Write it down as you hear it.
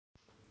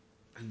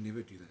I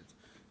never do that.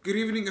 Good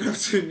evening, good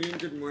afternoon,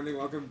 good morning,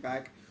 welcome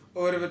back.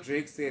 Or whatever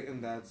Drake said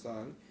in that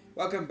song.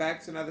 Welcome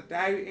back to another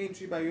diary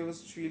entry by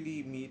yours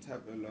truly, me,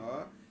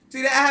 Tabula.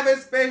 Today I have a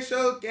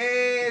special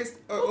guest.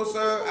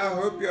 Also, I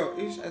hope you're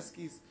ish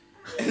askis.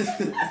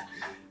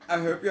 I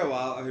hope you're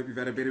well. I hope you've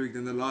had a better week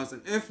than the last.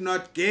 And if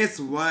not, guess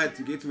what?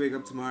 You get to wake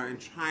up tomorrow and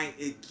try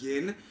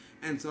again.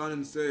 And so on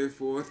and so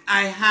forth.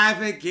 I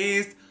have a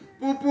guest.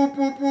 Boo, boo,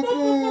 boo, boo,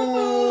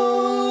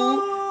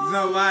 boo.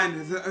 The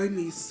one, the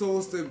only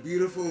source of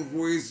beautiful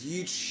voice,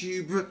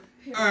 YouTube,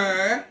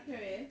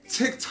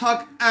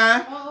 TikTok,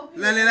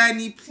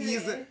 Lalelani,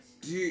 please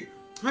do.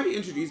 How do you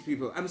introduce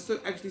people? I'm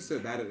actually so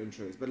bad at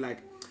intros, but like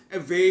a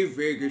very,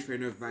 very good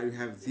friend of mine. We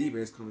have the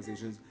best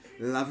conversations.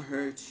 Love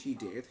her to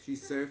death.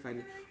 She's so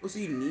funny. Also,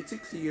 you need to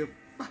clear your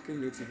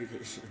fucking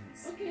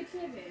notifications. Okay,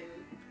 clear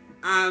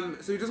them.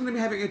 So we're just gonna be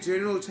having a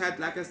general chat.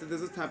 Like I said,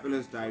 this is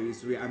Tabula's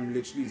Diaries, where I'm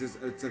literally just,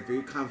 it's a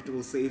very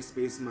comfortable, safe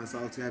space for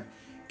myself to have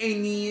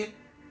any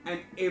and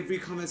every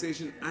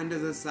conversation under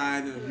the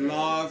sun,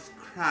 laugh,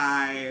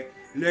 cry,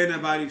 learn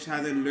about each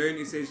other, and learn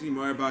essentially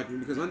more about me.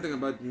 Because one thing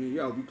about me,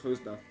 yeah, we close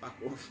the fuck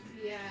off.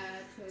 Yeah,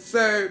 totally.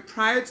 So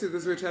prior to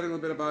this, we were chatting a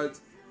little bit about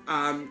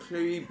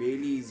Chloe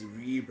Bailey's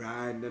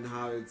rebrand and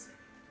how it's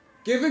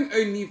giving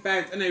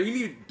OnlyFans, and I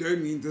really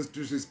don't mean this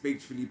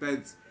disrespectfully,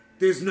 but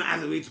there's no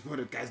other way to put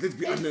it, guys. Let's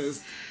be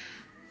honest.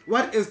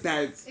 What is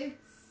that?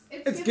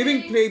 It's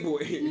giving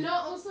Playboy. No,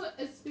 also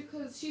it's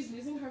because she's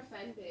losing her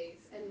fan base,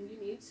 and you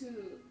need to,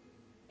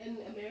 in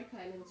America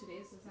and in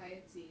today's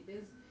society,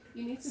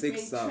 you need to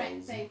Sex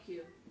bring sells. thank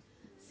you.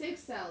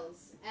 Sex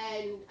sells,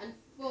 and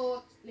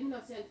let me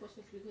not say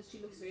unfortunately, because she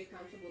looks very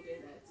comfortable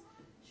doing that.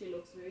 She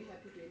looks very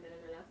happy doing that,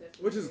 and I love that.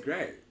 Which is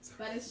great.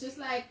 But it's just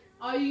like,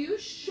 are you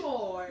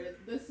sure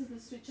this is the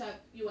switch up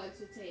you want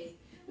to take?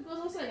 Because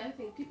also another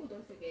thing, people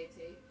don't forget,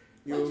 hey.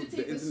 Once you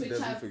take the internet switch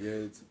doesn't up,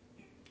 forget.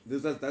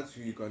 That's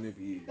who you're gonna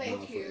be now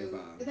thank you.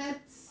 forever.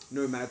 That's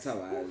No matter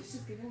what. Oh,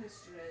 she's giving me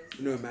stress.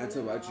 No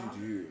matter what you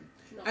do.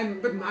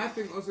 But my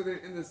thing also then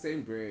in the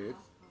same breath,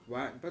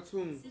 what? But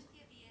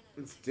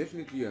it's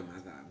definitely your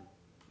mother.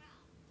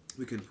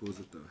 We can pause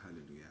it though.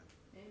 Hallelujah.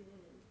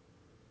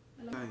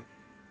 Amen.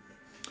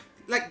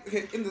 Like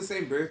okay, in the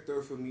same breath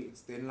though, for me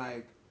it's then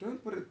like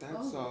don't put it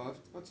that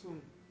soft. But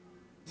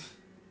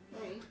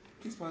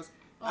please pause.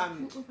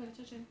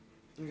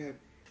 Okay.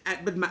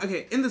 But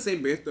in the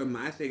same breath though,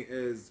 my thing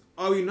is,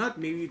 are we not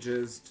maybe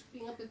just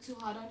being a bit too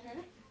hard on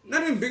her?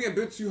 Not even being a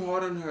bit too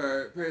hard on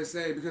her per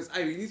se, because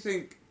I really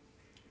think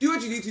do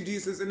what you need to do,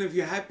 sis, and if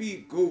you're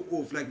happy, go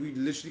off. Like we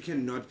literally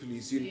cannot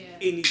police you in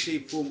any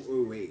shape, form,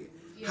 or way.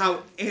 Yeah.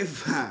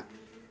 However,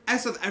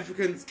 as South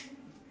Africans,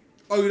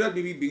 are we not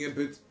maybe being a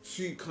bit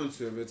too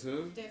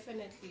conservative?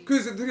 Definitely.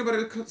 Because the thing about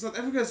it, South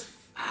Africa is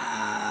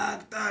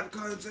fucked up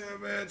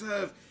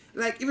conservative.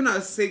 Like even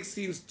our sex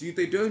scenes, dude,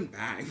 they don't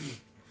bang.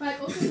 But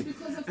also it's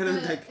because of and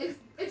I'm like,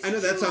 it's I know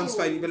true. that sounds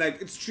funny, but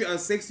like it's true. Our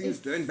sex scenes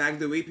don't bang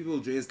the way people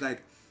dress.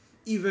 Like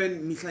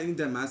even Mihlani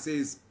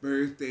Damase's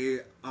birthday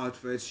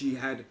outfit, she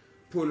had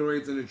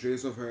Polaroids on a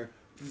dress of her.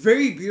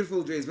 Very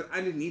beautiful dress, but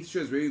underneath she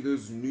was wearing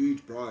those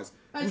nude bras.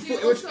 But For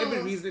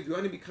whichever reason, if you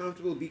want to be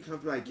comfortable,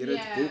 I get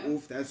it. Go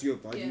off, that's your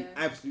body. Yeah.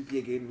 Absolutely,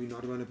 again, we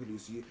not want to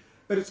police you.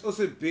 But it's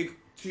also big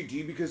to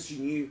do because she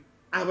knew,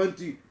 I want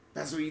to,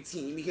 that's what it's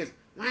seen, because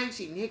why is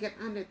she naked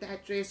under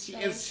that dress? She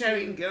is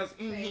showing girls.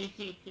 And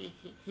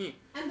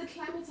the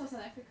climate of South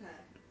Africa,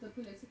 the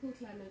political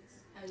climate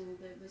and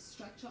the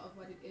structure of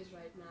what it is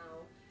right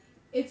now,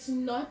 it's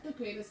not the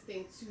greatest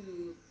thing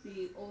to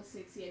be all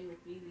sexy and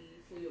revealy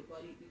for your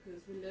body,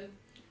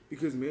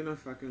 because men are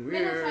fucking weird.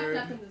 Men are fucked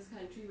up in this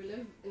country. We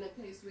live in a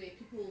place where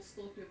people will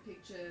stalk your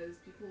pictures,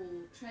 people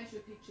will trash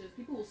your pictures,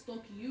 people will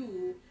stalk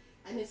you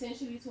and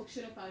essentially talk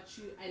shit about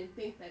you and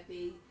think that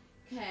they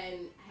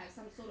can have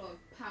some sort of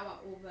power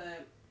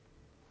over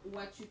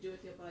what you do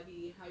with your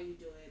body, how you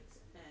do it,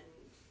 and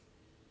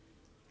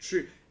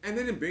true. And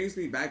then it brings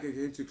me back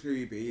again to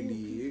Chloe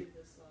Bailey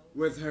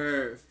with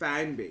her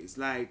fan base.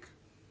 Like,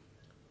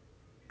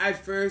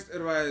 at first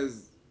it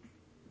was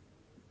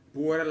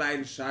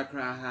borderline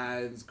chakra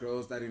hands,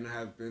 girls that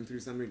have been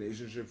through some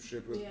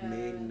relationship with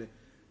men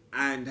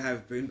and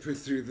have been put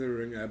through the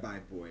ringer by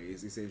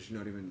boys, essentially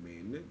not even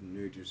men,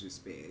 no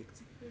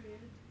disrespect.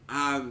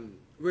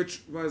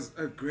 Which was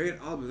a great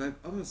album. That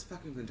album was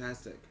fucking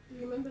fantastic.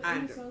 You remember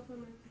any song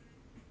from it?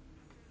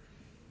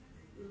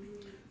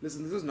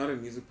 Listen, this is not a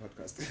music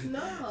podcast.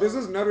 No. This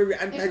is not where we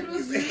unpack music. If it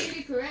was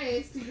really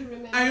great, do you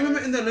remember? I remember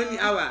in the Lonely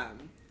Hour.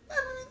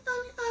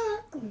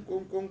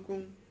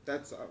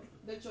 That song.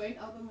 The joint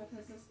album with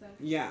her sister.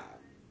 Yeah.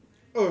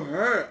 Oh,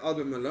 her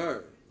album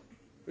alone.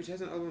 Which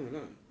has an album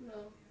alone? No.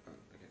 Oh,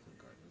 okay, thank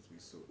God. That would be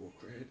so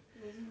awkward.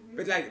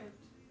 But like,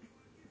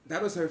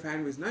 that was her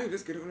fan base. Now you're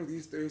just getting all of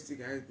these thirsty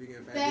guys being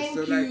a fan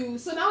base. Thank you.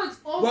 So now it's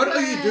awkward. What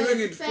are you doing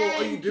it for?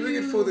 Thank Are you doing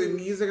it for the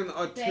music and the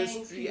Thank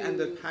artistry you. and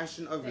the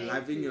passion of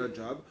loving your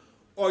job?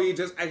 Or are you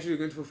just actually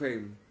going for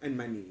fame and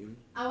money?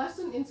 I watched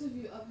an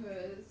interview of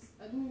hers.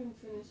 I didn't even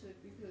finish it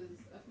because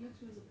I feel like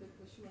she was a bit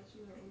wishy-washy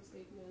in her own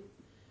statement.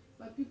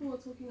 but people were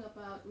talking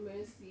about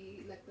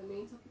Mercy, like the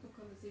main topic of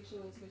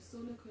conversation was her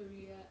solo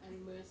career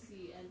and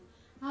Mercy and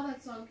how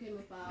that song came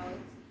about.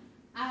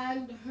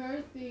 And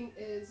her thing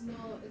is,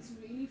 no, it's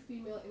really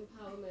female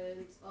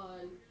empowerment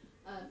on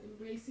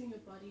embracing your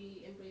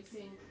body,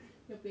 embracing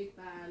your big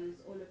bands,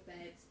 all of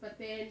that. But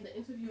then the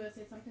interviewer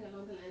said something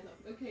along the lines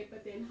of, okay,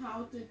 but then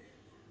how did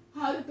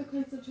the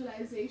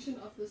conceptualization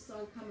of the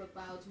song come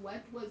about?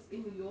 What was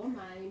in your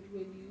mind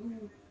when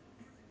you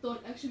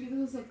thought actually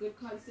this is a good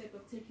concept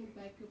of taking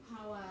back your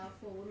power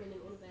for women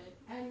and all of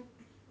that? And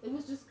it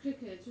was just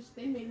cricket, which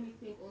then made me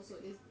think also,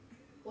 is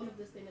all of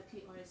this then a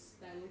PR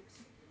stunt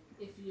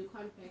if you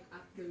can't back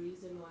up the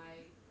reason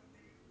why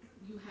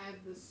you have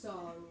the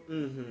song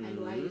and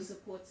why you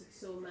support it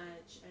so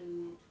much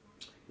and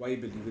why you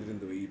believe it in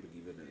the way you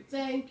believe in it.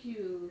 thank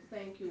you.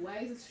 Why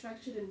is it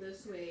structured in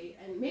this way?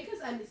 And make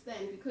us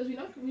understand, because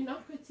we're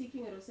not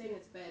critiquing it or saying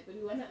it's bad, but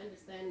we want to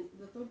understand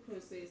the thought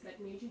process that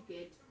made you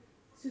get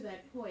to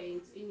that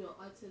point in your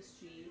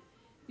artistry,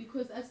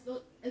 because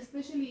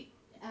especially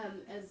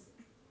as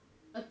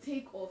a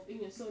takeoff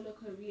in your solo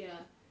career,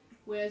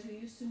 whereas we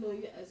used to know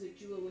you as a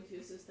duo with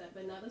your sister,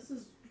 but now this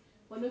is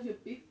one of your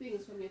big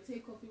things from your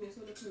takeoff in your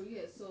solo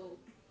career. So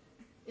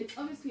it's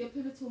obviously a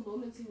pivotal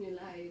moment in your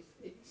life.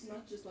 It's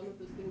not just one of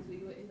those things where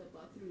you were in the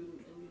bathroom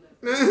and you're like,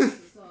 oh, this is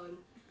a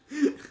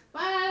song.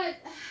 But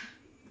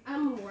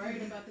I'm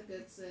worried about the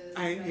good sis.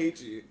 I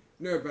hate you.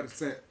 No, but it's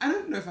like, I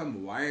don't know if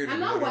I'm worried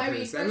I'm about not her worried.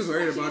 person. I'm just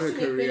worried about her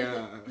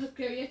career. Her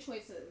career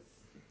choices.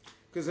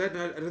 Because right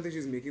now, I don't think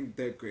she's making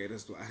the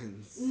greatest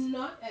ones.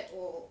 Not at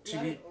all. To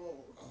Not be at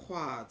all.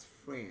 quite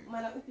frank.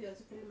 Mara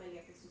Beyonce put my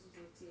yakka team.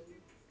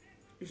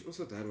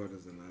 Also, that one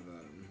is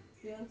another.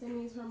 Beyonce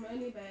needs her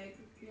money back.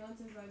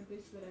 Beyonce's like,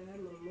 bitch, but I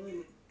have no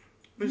money.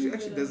 But she You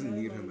actually better doesn't have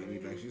need my her money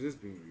back. She's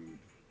just being rude.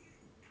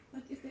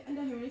 But if they're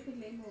under her record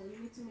label, you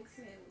need to make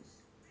sales.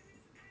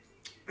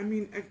 I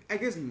mean, I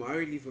guess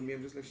morally for me,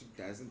 I'm just like, she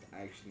doesn't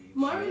actually.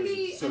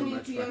 Morally, so I mean,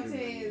 much fucking money.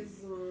 Beyonce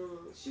is.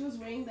 She was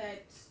wearing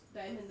that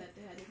diamond that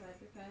they had in South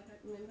Africa,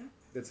 remember?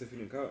 The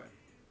Tiffany and Co.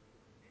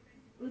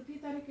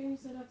 Repeat that again, you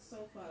said that so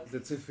fast. The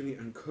Tiffany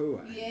and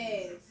Co.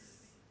 Yes.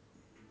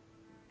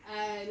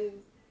 And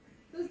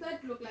does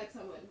that look like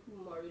someone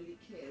who morally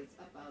cares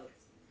about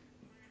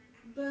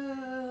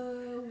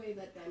the way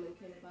that diamond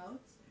came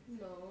about?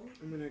 No.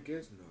 I mean, I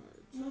guess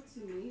not. Not to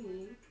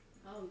me.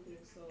 I don't think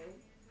so.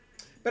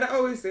 But I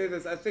always say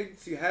this. I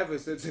think to have a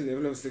certain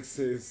level of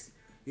success,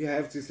 you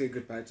have to say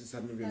goodbye to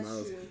some of your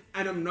morals. True.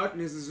 And I'm not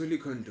necessarily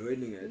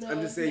condoning it. No,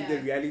 I'm just saying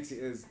the reality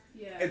is,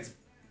 it's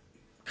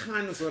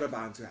kind of sort of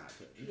bound to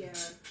happen. Yeah.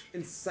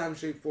 In some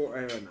shape or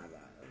another.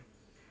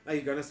 Like,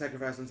 you're gonna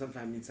sacrifice on some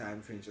family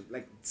time, friendship.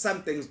 Like,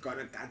 something's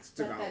gonna got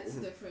to go. That's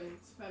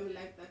different. Family,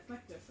 like, that's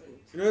not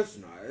different. No, it's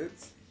not.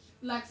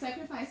 Like,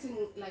 sacrificing,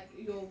 like,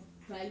 your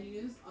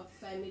values of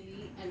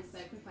family and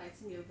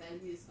sacrificing your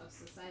values of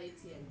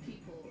society and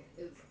people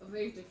is a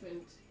very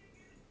different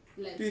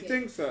landscape. Do you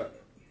think so?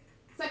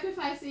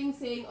 Sacrificing,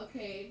 saying,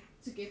 okay,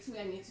 to get to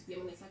where I need to be,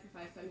 I'm going to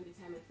sacrifice family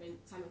time and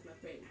time with my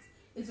friends.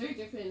 It's very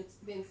different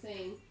than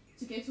saying,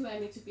 to get to where I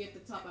need to be at the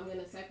top, I'm going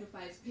to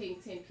sacrifice paying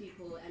 10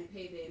 people and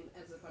pay them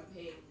as if I'm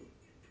paying.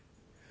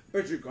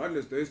 But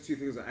regardless, those two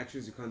things are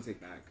actions you can't take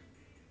back.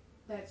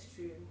 That's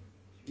true.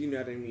 Do you know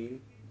what I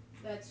mean?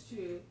 That's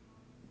true.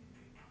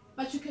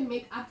 But you can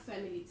make up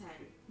family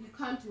time. You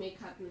can't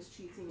make up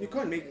mistreating your You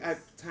can't workers. make up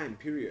time,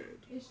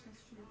 period. Ish,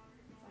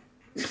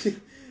 that's true.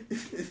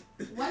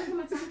 Why is I'm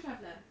a time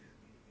traveler?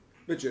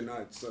 But you're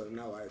not, so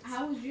now what?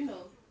 How would you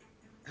know?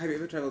 Have you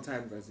ever traveled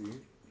time,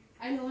 Gazi?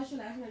 I know what your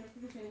life number for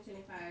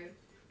 2025.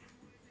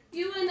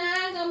 You and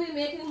I gonna be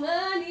making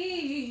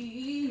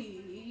money.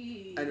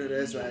 I know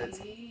that's right.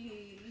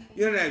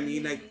 You know what I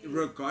mean? Like,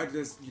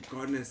 regardless, you're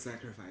gonna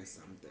sacrifice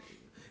something.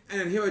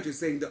 And I hear what you're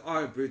saying. There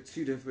are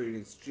two different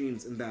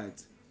extremes in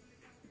that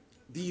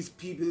these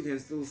people can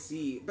still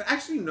see. But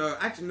actually, no.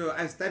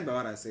 I stand by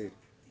what I said.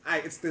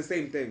 It's the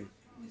same thing.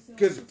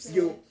 Because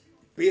your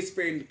best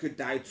friend could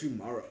die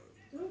tomorrow.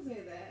 Don't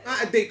say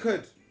that. They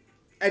could.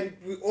 And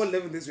we all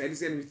live in this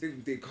reality and we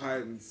think they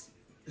can't.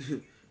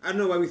 I don't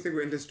know why we think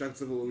we're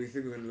indestructible or we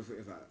think we're going to live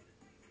forever.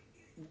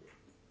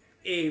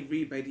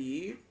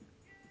 Everybody,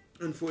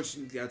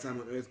 unfortunately, our time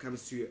on earth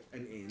comes to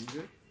an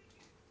end.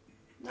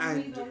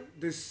 And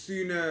the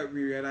sooner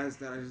we realize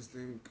that, I just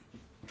think,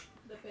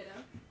 the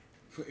better.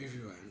 For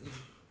everyone.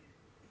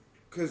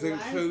 Because then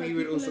Chloe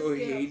would also, or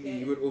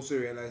Hailey would also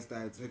realize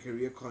that her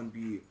career can't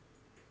be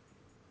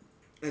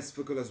as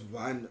fickle as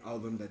one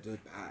album that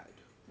did bad.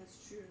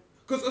 That's true.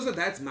 Because also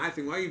that's my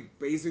thing. Why are you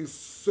basing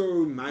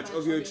so much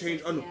of your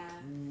change on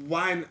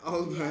one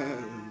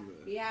album?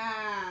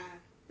 Yeah.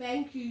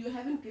 Thank you. You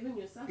haven't given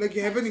yourself like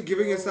you haven't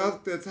given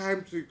yourself the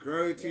time to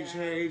grow, to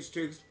change,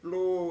 to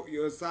explore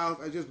yourself.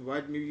 I just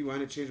maybe want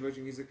to change about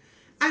your music.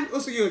 And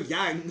also you're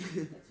young. That's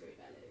very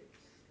valid.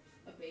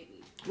 A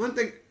baby. One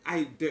thing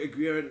I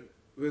agree on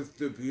with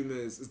the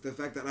boomers is the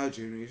fact that our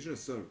generation is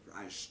so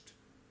rushed.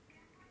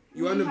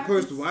 You want to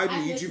post one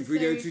YouTube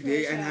video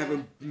today and have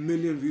 1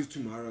 million views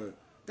tomorrow.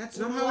 That's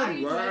not how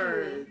it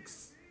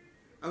works.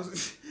 I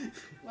was.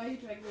 Why are you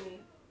dragging me?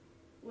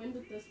 When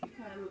did this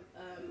become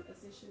a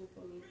session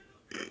for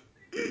me?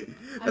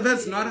 But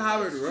that's not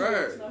how It's it true.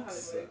 It's not how it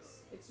works. works.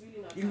 It's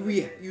really not You how it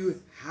we works.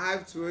 you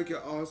have to work your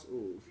ass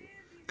off,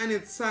 and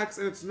it sucks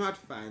and it's not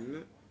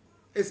fun,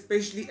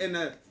 especially in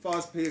a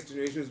fast-paced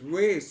generation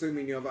where so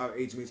many of our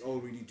age mates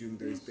already doing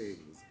those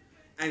things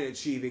and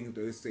achieving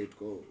those set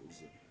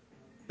goals.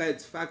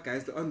 But fuck,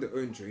 guys, they're on their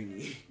own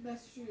journey.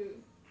 That's true.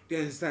 They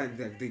understand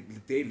that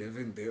they live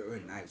in their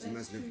own lives. You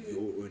That's must live true.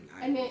 your own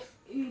life.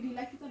 And you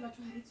like it about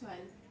one.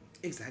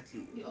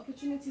 Exactly. The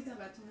opportunities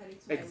about one.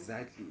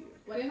 Exactly.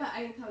 Whatever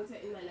I encounter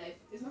in my life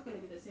is not going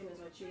to be the same as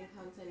what you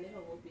encounter. Never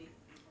will be.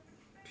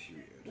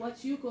 Period.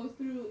 What you go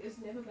through is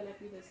never going to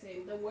be the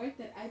same. The work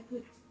that I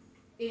put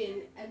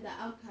in and the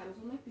outcomes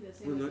will not be the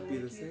same Will as not the be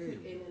work the you same.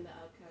 put in and the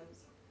outcomes.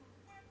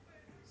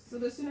 So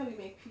the sooner we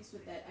make peace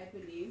with that, I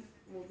believe,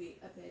 will be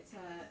a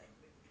better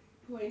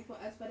point for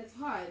us. But it's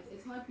hard.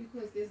 It's hard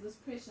because there's this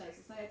pressure,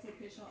 societal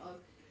pressure of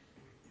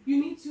you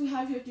need to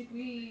have your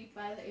degree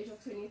by the age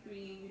of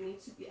 23. You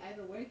need to be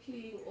either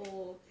working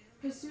or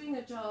pursuing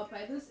a job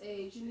by this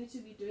age. You need to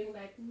be doing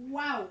like,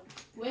 wow,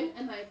 when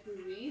am I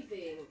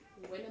breathing?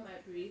 When am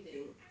I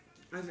breathing?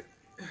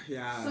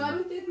 Yeah. So I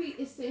don't think we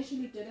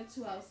essentially did it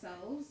to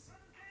ourselves.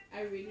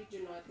 I really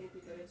do not think we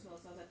did it to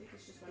ourselves. I think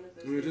it's just one of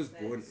those We were things just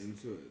that, born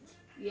into it.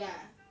 yeah,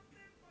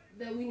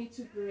 that we need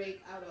to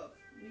break out of.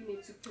 We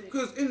need to put it.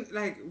 Because in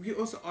like we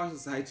also our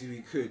society, we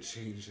could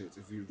change it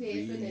if we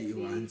really Definitely.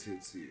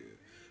 wanted to,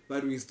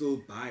 but we still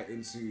buy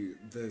into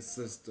the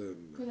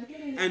system, 'Cause I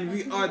get and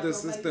we people are that the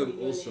nobody system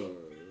millionaire. also.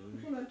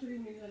 People want to be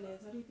millionaires.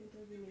 How do you think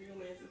they'll be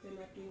millionaires if they're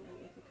not doing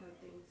unethical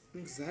things?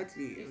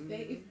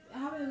 Exactly.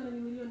 How are they going to be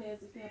millionaires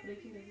if they are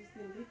breaking the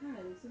system? They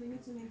can't. So they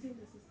need to maintain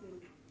the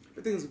system.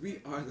 The thing is, we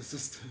are the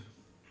system.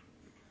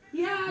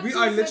 Yeah, We to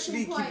are a certain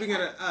literally point. keeping it.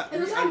 And We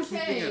that's what are I'm keeping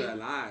it saying.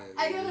 alive.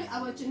 I get like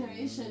our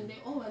generation, they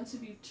all want to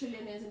be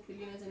trillionaires and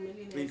billionaires and You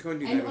millionaires. can't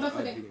do And that in order for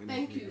without them, being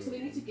thank you. unethical. So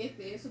they need to get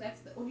there. So that's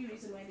the only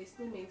reason why they're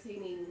still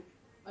maintaining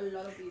a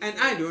lot of these And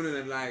things. I don't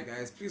want to lie,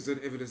 guys. Please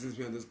don't ever listen to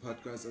me on this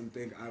podcast and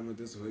think I'm a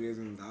this hoodies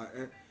and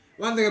that.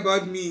 One thing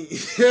about me,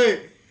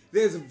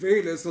 there's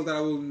very little that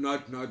I will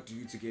not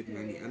do to get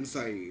money. I'm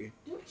sorry.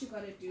 Do what you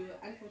gotta do.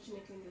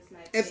 Unfortunately, in this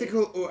life.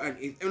 Ethical or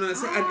unethical. When I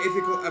say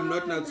unethical, I'm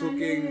not now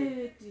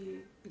talking.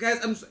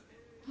 Guys, I'm.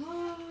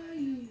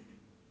 Hi.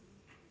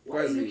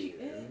 Quasi,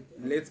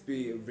 let's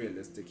be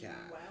realistic here.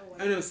 Wow,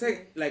 I know,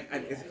 say like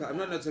unethical. I'm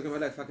not talking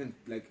about like fucking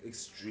like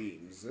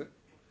extremes.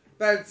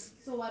 But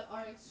so what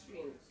are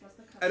extremes? What's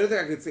the I don't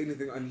think I could say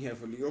anything on here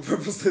for legal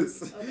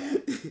purposes.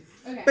 Okay.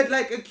 Okay. But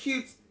like a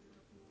cute,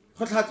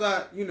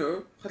 you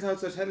know,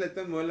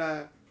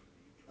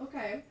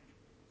 Okay.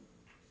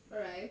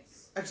 Alright.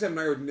 actually,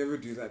 I would never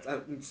do that.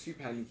 I'm too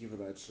panicky for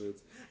that shit.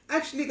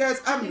 Actually, guys,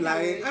 I I'm think I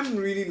lying. would. I'm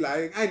really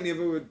lying. I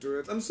never would do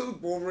it. I'm so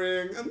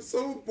boring.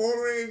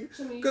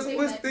 Because I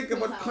always think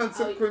about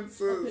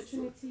consequences.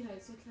 Opportunity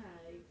has so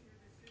high.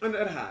 And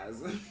it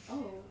has.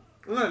 Oh.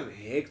 Not a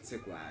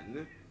hectic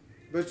one,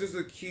 but it's just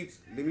a cute,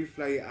 let me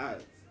fly you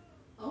out.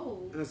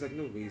 Oh. And I was like,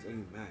 no ways, are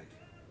you mad?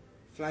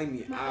 Fly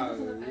me My out.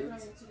 eyebrows are not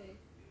eyebrowing today.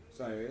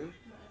 Sorry? My eyebrows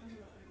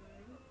are not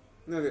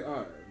eyebrowing. No, they are.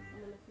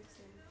 I'm gonna fix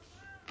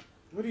them.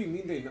 What do you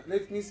mean they not?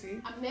 Let me see.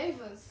 I'm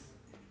nervous.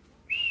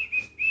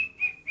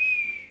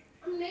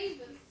 I'm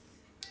nervous.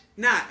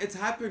 Nah, it's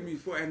happened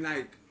before and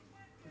like,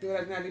 they were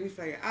like, nah, let me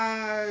fly you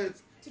out.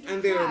 To do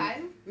And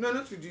crime? no,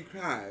 not to do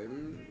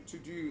crime, to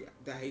do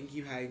the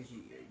hanky.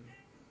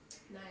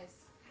 Nice.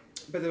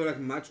 But they were like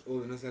much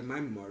older, and I was like,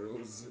 my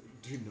morals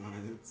do not.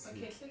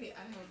 Okay, clearly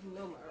I have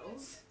no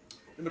morals.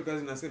 And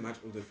because when I say much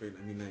older friend,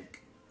 I mean like.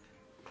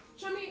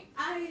 Show me,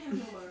 I have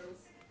no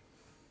morals.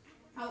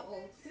 How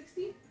old?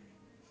 60?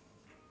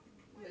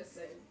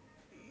 Listen.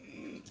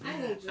 I ain't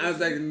I was judge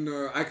like, you.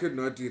 no, I could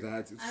not do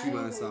that to I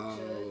won't myself.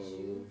 judge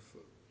you.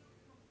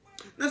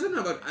 No, it's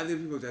not about other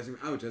people judging me.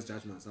 I would just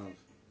judge myself.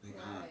 Like,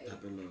 Why?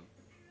 Tapelo.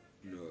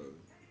 No.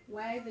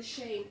 Why the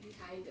shame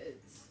behind it?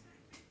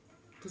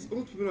 Because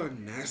old people are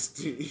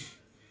nasty.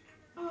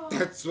 Oh.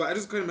 That's why. I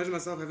just can't imagine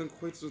myself having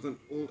coitus with an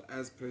old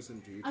ass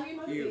person, dude. Are you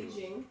not Ew.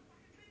 aging?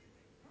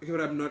 Okay,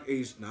 but I'm not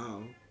aged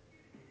now.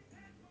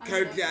 Are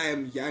Currently, I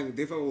am young.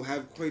 Therefore, I will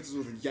have coitus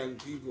with young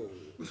people.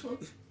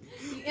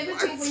 You ever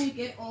think when you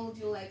get old,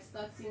 you'll like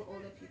start seeing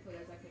older people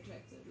as like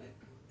attractive? Like,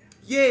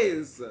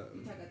 Yes.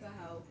 Itakata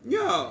how?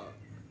 Yeah.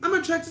 I'm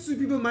attracted to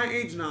people my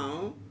age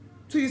now.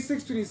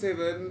 26,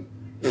 27.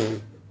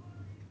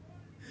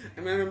 I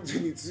mean, I'm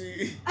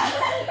 22.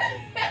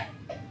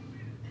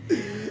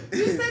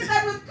 You said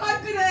that with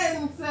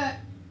confidence.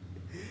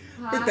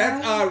 But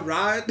that's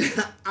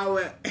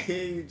our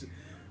age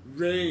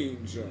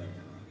range.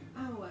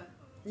 Hour.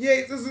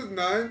 Yes, this is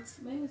not.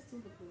 Mine is still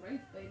looking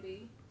great,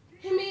 baby.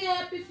 Hit me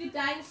up if you're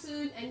dying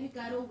soon and you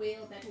got a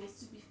whale that needs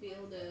to be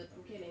filled up.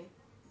 I'm kidding.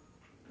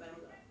 But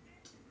I'm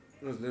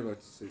not. I was never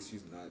about to say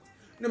she's not.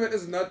 No, but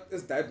it's not.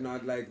 Is that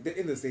not like they're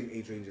in the same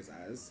age range as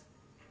us?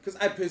 Because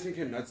I personally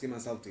cannot see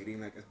myself dating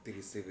like a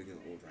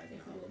 37-year-old right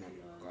now. Oh Definitely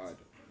my not. god.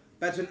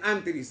 But when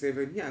I'm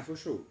 37, yeah, for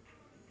sure.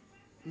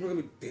 I'm not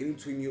gonna be dating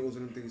 20-year-olds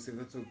and I'm 37.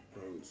 That's so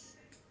gross.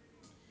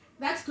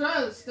 That's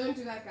gross. Don't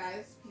do that,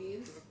 guys.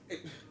 Please.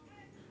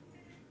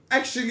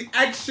 Actually.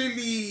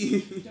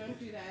 Don't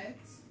do that.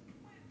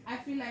 I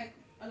feel like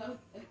a lot of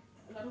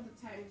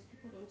the times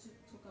people don't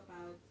talk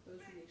about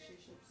those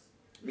relationships.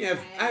 Yeah,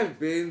 I've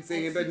been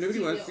saying it, At but nobody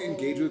wants to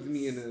engage with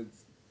me in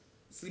 16-year-olds.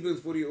 a sleeping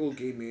with 40-year-old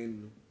gay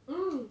men.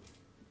 Mm.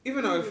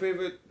 Even our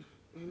favorite.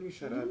 Let me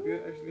shut up.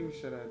 Actually, let me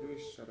shut up. Let me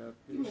shut up.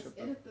 Let You me must shut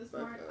edit the this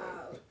fuck part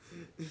up. out.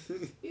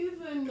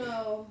 Even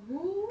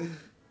who?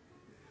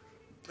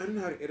 I don't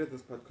know how to edit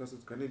this podcast.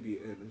 It's gonna be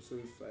in. I'm so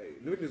sorry.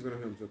 Nobody's gonna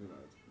hear what I'm talking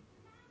about.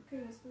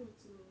 Okay, whisper it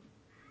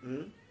to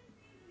me. Hmm?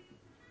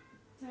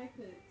 Type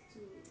it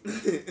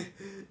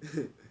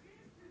to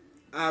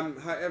me.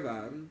 However,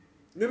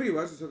 nobody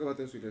wants to talk about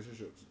those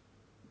relationships.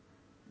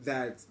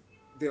 That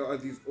there are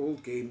these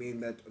old gay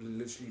men that are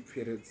literally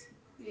predators.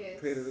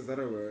 Yes. Predators, is that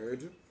a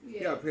word?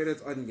 Yes. Yeah,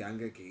 predators on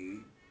younger gay.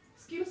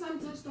 Skim Sam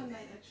touched on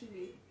that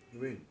actually.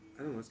 When?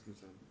 I don't want to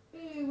some.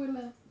 Hey,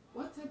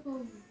 what type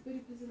of pretty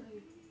person are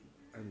you?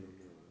 I don't know.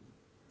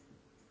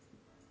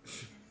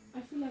 I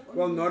feel like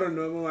Well, not a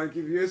normal one.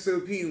 Give you a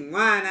soapy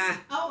one.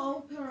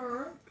 Oh,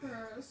 per.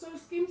 So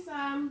Skim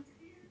Sam,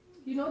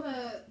 you know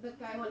the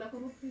guy when I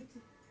go pretty.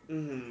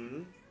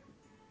 Mm-hmm.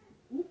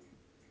 Ooh,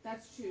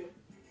 that's true.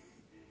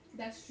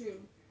 That's true.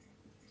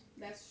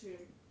 That's true.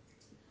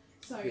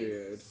 Sorry.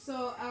 Period.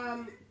 So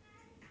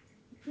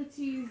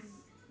Pretty's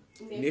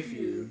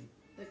nephew,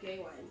 the gay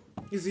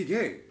one. Is he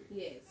gay?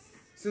 Yes.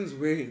 Since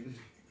when?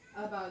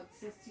 About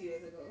 60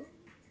 years ago.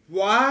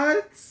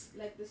 What?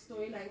 Like the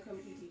storyline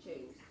completely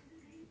changed.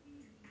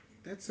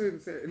 That's so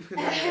insane.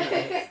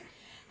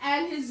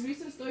 And his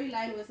recent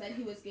storyline was that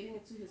he was getting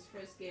into his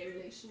first gay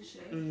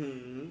relationship.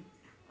 Mm-hmm.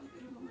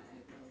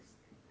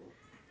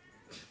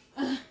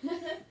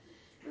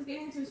 He was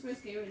getting into his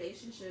first gay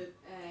relationship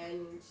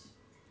and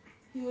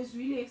he was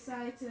really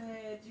excited,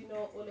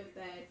 all of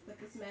that. But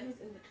this man was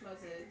in the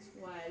closet,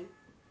 one.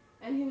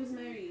 And he was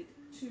married,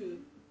 two.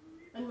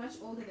 And much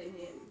older than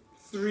him.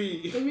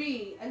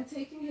 Three. And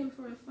taking him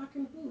for a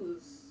fucking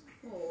booze,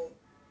 four.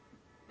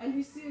 And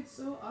we see it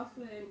so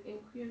often in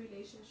queer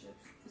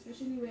relationships,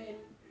 especially when.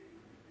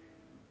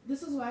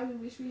 This is why we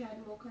wish we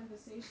had more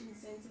conversations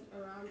centered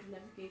around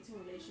navigating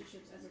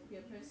relationships as a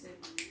queer person,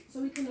 so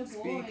we can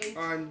avoid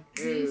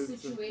these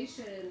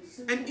situations.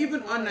 So and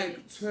even on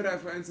like Twitter,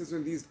 for instance,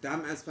 when these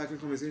dumbass fucking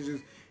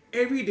conversations,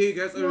 every day you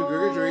guys are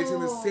regurgitating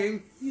the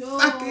same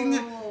fucking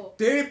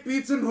Dave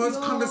Beaton horse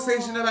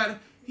conversation about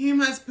he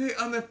must pay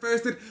on the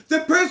first date.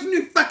 The person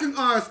you fucking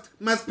asked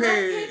must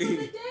pay. For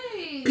the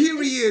date.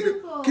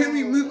 Period. Can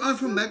we move on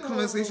from that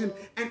conversation?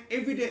 And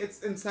every day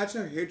it's in such a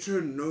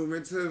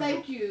heteronormative.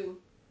 Thank you.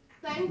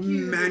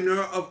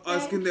 Manner of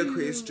asking the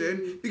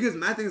question, because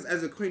my thing is,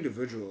 as a queer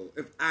individual,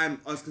 if I'm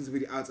asking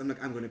somebody out, I'm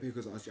like, I'm gonna pay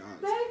because I asked you out.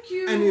 Thank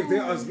you. And if they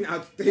ask me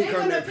out, they're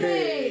gonna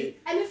pay.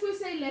 And if we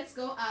say let's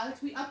go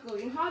out, we are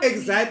going half.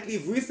 Exactly.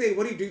 If we say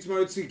what are you doing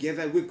tomorrow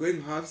together, we're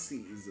going half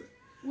seas.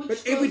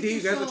 But every day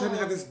you guys are trying to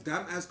have this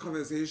dumb ass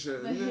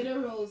conversation. The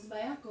heteros,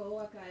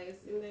 guys,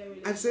 in their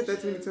relationships. I've said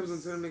that many times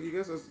on time. Like you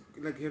guys are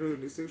like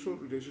heterosexual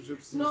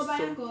relationships. No,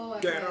 so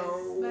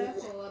ghetto.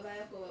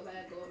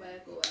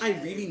 I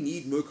really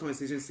need more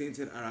conversations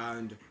centered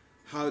around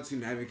how to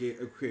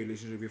navigate a queer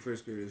relationship, your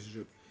first queer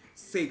relationship,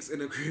 sex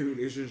in a queer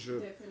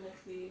relationship,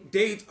 definitely,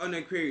 date on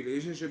a queer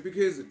relationship,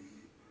 because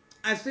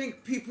I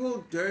think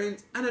people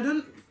don't, and I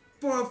don't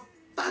for a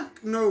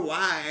fuck know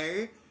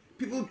why,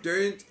 people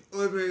don't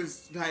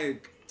almost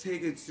like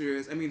take it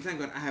serious. I mean, thank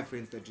God I have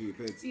friends that do,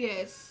 but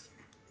yes,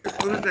 it's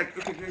almost like,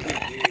 okay, can I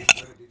get gay? You don't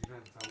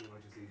have to tell me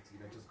what you're saying to you,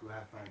 like just go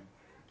have fun.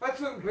 But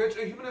look, bitch,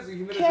 a human is a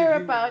human.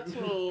 Care about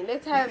me.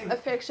 Let's have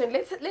affection.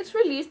 Let's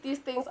release these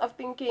things of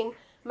thinking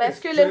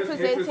masculine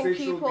presenting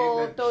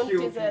people don't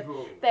deserve.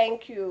 People.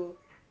 Thank you.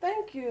 But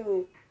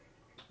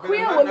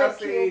Queer I'm women not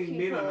saying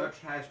men are not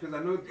trash, because I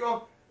know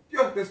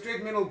the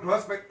straight men will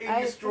grasp at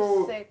any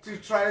straw to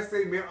try to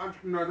say men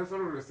aren't. No, that's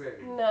not what we're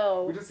saying.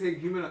 No. We're just saying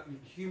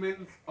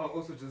humans are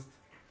also just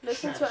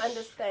listen trash. To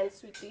understand,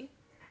 sweetie.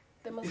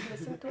 They must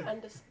listen to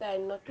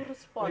understand, not to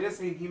respond. We're just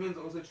saying humans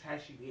are also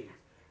trashy beings.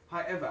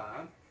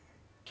 However,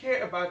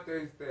 care about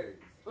those things.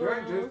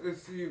 Don't just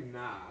assume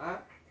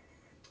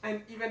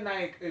And even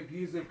like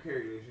abusive queer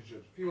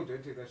relationships, people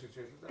don't take that shit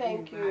seriously.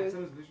 Thank you.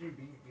 Someone's literally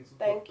being abusive.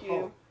 Thank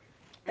you.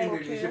 And the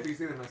relationship, you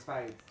say they must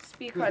fight.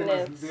 Speak on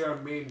it. They are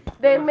men.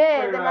 They're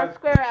men. They must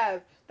square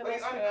up. They must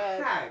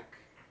square up.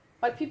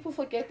 But people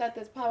forget that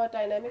there's power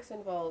dynamics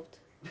involved.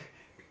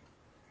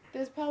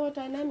 There's power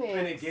dynamics.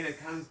 And again, it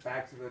comes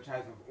back to the choice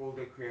of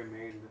older queer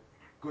men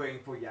going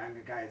for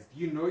younger guys.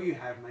 You know you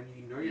have money.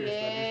 You know you're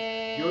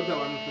established. You're the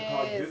one with the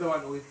car. You're the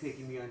one always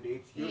taking me on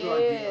dates. You're the one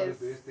doing all of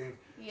those things.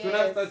 So when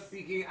I start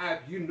speaking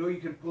up, you know you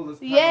can pull this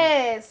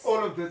plug.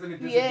 All of this and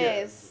it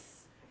disappears.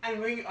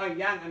 And when you are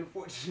young,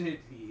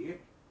 unfortunately,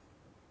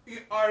 you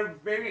are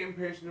very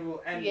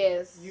impressionable and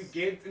you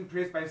get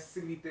impressed by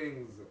silly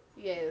things.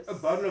 Yes. A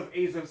bottle of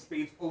Ace of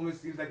Spades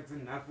almost seems like it's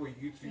enough for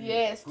you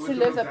to to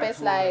live the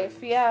best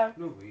life. Yeah.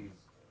 No ways.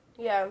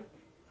 Yeah.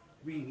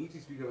 We need to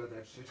speak about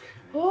that shit, guys.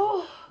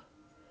 Oh,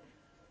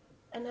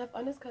 and have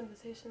honest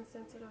conversations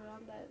centered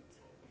around that.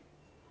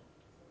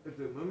 But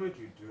the moment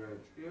you do it,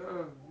 you're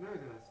not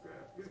gonna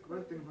scrap. It's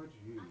one thing about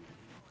you.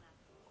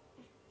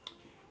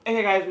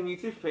 Okay, guys, we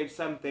need to fix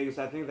some things.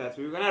 I think that's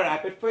where we're gonna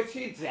wrap it for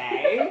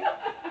today.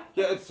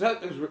 Yeah, it's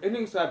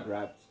ending so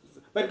abrupt.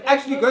 But It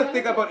actually, was go so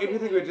think about interesting.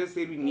 everything we just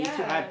said. We need to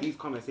Yeah. have these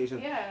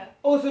conversations. Yeah.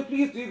 Also,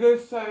 please do go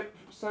social.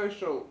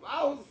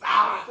 Join us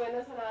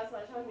on our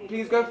social media.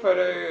 Please go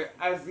follow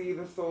Azzy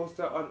the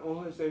Soulster on all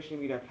her social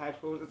media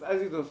platforms. It's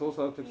Azzy the Soulster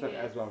on TikTok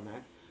Yes. as well,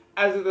 man.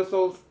 Azzy the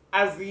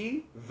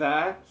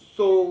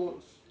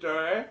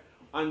Soulster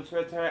on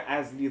Twitter,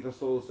 Azzy the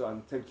Soulster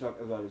on TikTok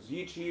as well as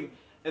YouTube.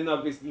 And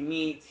obviously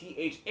me,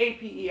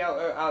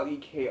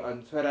 THAPELOLEK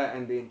on Twitter,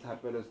 and then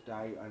Tapelos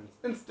Diary on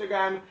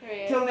Instagram.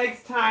 Period. Till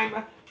next time,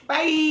 bye!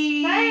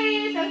 Bye!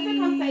 Thanks for the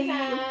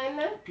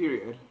conversation.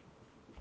 Period.